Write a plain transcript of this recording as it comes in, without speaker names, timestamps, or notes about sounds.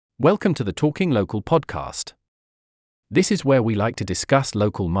Welcome to the Talking Local podcast. This is where we like to discuss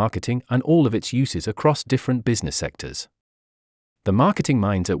local marketing and all of its uses across different business sectors. The marketing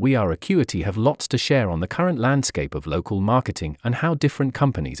minds at We Are Acuity have lots to share on the current landscape of local marketing and how different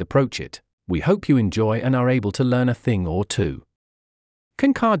companies approach it. We hope you enjoy and are able to learn a thing or two.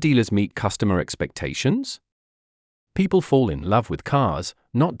 Can car dealers meet customer expectations? People fall in love with cars,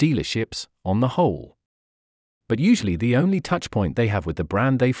 not dealerships, on the whole. But usually the only touch point they have with the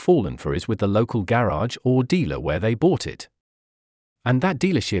brand they've fallen for is with the local garage or dealer where they bought it. And that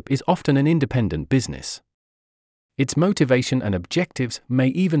dealership is often an independent business. Its motivation and objectives may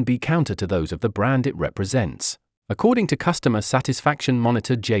even be counter to those of the brand it represents, according to customer satisfaction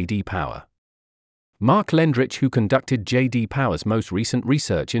monitor J.D. Power. Mark Lendrich, who conducted J.D. Power's most recent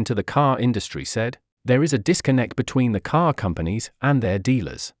research into the car industry, said, "There is a disconnect between the car companies and their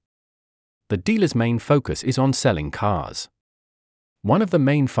dealers. The dealer's main focus is on selling cars. One of the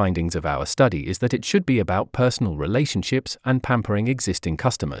main findings of our study is that it should be about personal relationships and pampering existing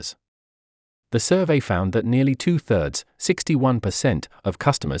customers." The survey found that nearly 2/3, 61%, of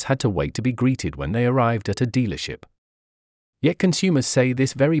customers had to wait to be greeted when they arrived at a dealership. Yet consumers say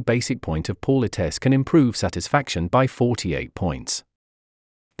this very basic point of politesse can improve satisfaction by 48 points.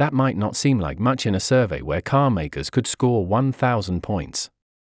 That might not seem like much in a survey where car makers could score 1,000 points.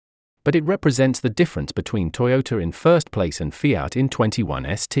 But it represents the difference between Toyota in first place and Fiat in 21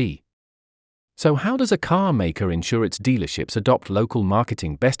 St. So how does a car maker ensure its dealerships adopt local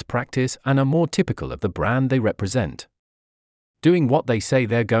marketing best practice and are more typical of the brand they represent? Doing what they say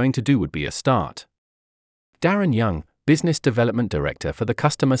they're going to do would be a start. Darren Young, Business Development Director for the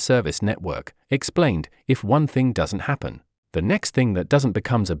Customer Service Network, explained, if one thing doesn't happen, the next thing that doesn't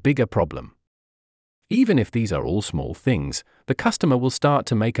becomes a bigger problem. Even if these are all small things, the customer will start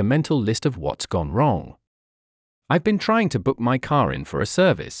to make a mental list of what's gone wrong. I've been trying to book my car in for a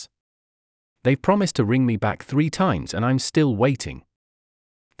service. They've promised to ring me back 3 times and I'm still waiting.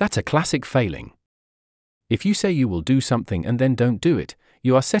 That's a classic failing. If you say you will do something and then don't do it,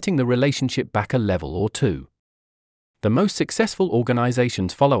 you are setting the relationship back a level or two. The most successful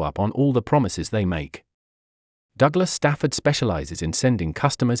organizations follow up on all the promises they make. Douglas Stafford specializes in sending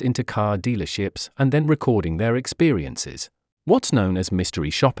customers into car dealerships and then recording their experiences, what's known as mystery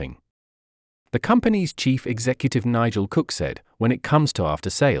shopping. The company's chief executive Nigel Cook said, when it comes to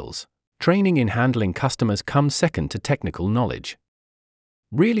after-sales, training in handling customers comes second to technical knowledge.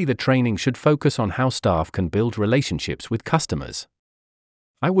 Really, the training should focus on how staff can build relationships with customers.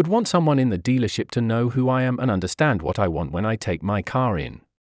 I would want someone in the dealership to know who I am and understand what I want when I take my car in.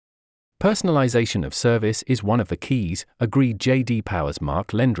 Personalization of service is one of the keys, agreed J.D. Power's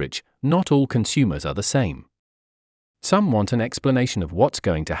Mark Lendrich. Not all consumers are the same. Some want an explanation of what's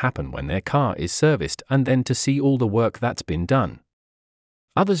going to happen when their car is serviced and then to see all the work that's been done.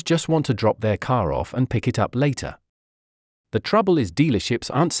 Others just want to drop their car off and pick it up later. The trouble is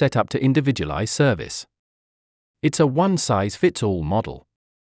dealerships aren't set up to individualize service. It's a one-size-fits-all model.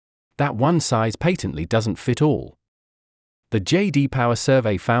 That one size patently doesn't fit all. The J.D. Power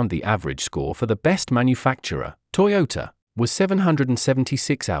survey found the average score for the best manufacturer, Toyota, was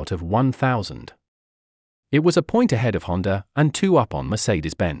 776 out of 1,000. It was a point ahead of Honda and 2 up on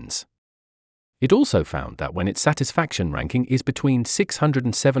Mercedes-Benz. It also found that when its satisfaction ranking is between 600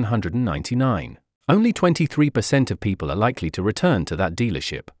 and 799, only 23% of people are likely to return to that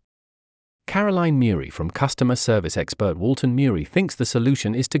dealership. Caroline Murray from customer service expert Walton Murray thinks the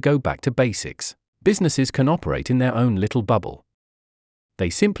solution is to go back to basics. Businesses can operate in their own little bubble. They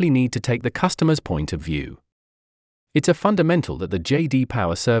simply need to take the customer's point of view. It's a fundamental that the J.D.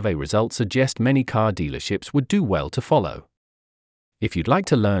 Power survey results suggest many car dealerships would do well to follow. If you'd like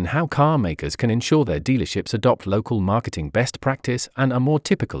to learn how car makers can ensure their dealerships adopt local marketing best practice and are more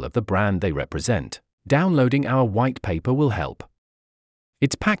typical of the brand they represent, downloading our white paper will help.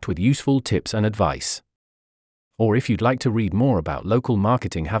 It's packed with useful tips and advice. Or if you'd like to read more about local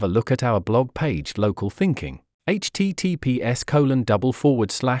marketing, have a look at our blog page Local Thinking,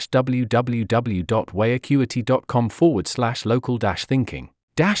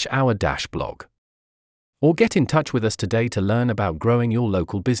 https://www.wayacuity.com/local-thinking-our-blog. Or get in touch with us today to learn about growing your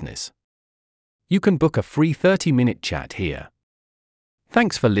local business. You can book a free 30-minute chat here.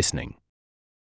 Thanks for listening.